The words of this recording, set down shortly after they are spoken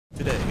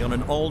Today on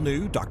an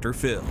all-new Dr.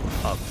 Phil,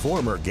 a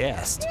former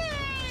guest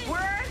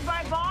Where's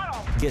my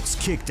bottle? gets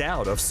kicked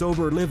out of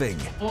sober living.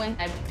 When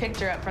I picked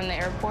her up from the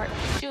airport,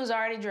 she was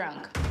already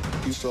drunk.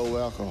 You sold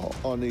alcohol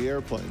on the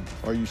airplane.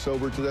 Are you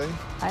sober today?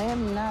 I have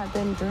not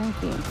been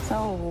drinking.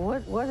 So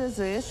what is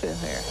the issue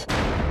here?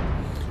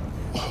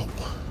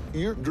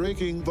 You're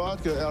drinking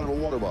vodka out of a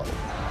water bottle.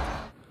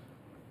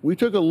 We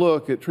took a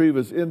look at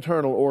Treva's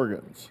internal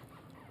organs.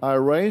 I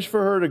arranged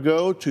for her to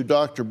go to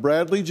Dr.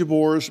 Bradley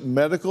Jabour's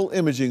Medical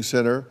Imaging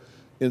Center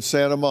in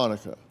Santa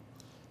Monica.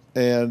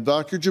 And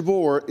Dr.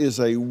 Jabour is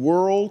a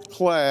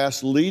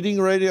world-class leading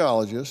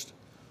radiologist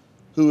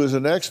who is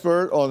an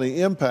expert on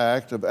the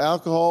impact of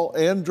alcohol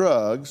and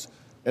drugs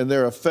and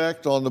their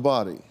effect on the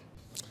body.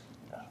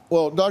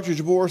 Well, Dr.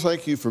 Jabour,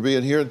 thank you for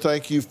being here, and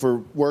thank you for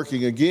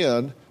working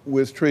again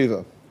with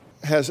Treva.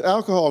 Has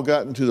alcohol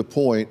gotten to the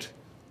point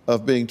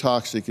of being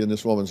toxic in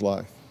this woman's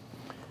life?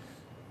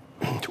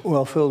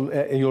 Well, Phil,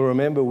 you'll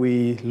remember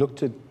we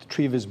looked at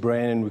Treva's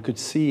brain and we could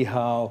see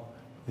how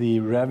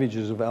the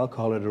ravages of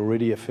alcohol had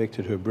already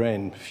affected her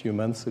brain a few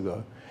months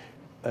ago.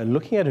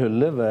 Looking at her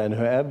liver and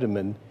her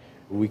abdomen,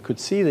 we could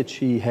see that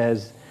she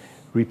has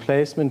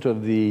replacement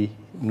of the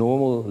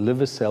normal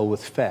liver cell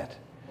with fat.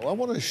 Well, I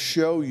want to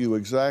show you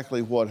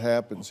exactly what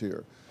happens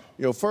here.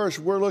 You know, first,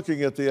 we're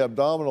looking at the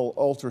abdominal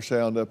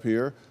ultrasound up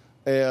here,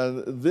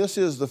 and this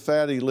is the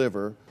fatty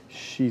liver.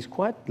 She's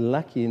quite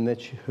lucky in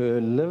that her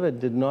liver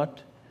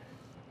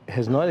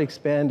has not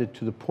expanded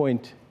to the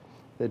point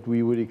that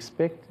we would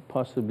expect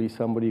possibly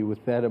somebody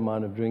with that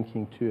amount of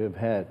drinking to have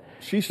had.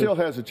 She still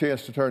has a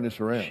chance to turn this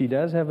around. She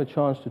does have a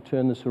chance to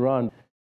turn this around.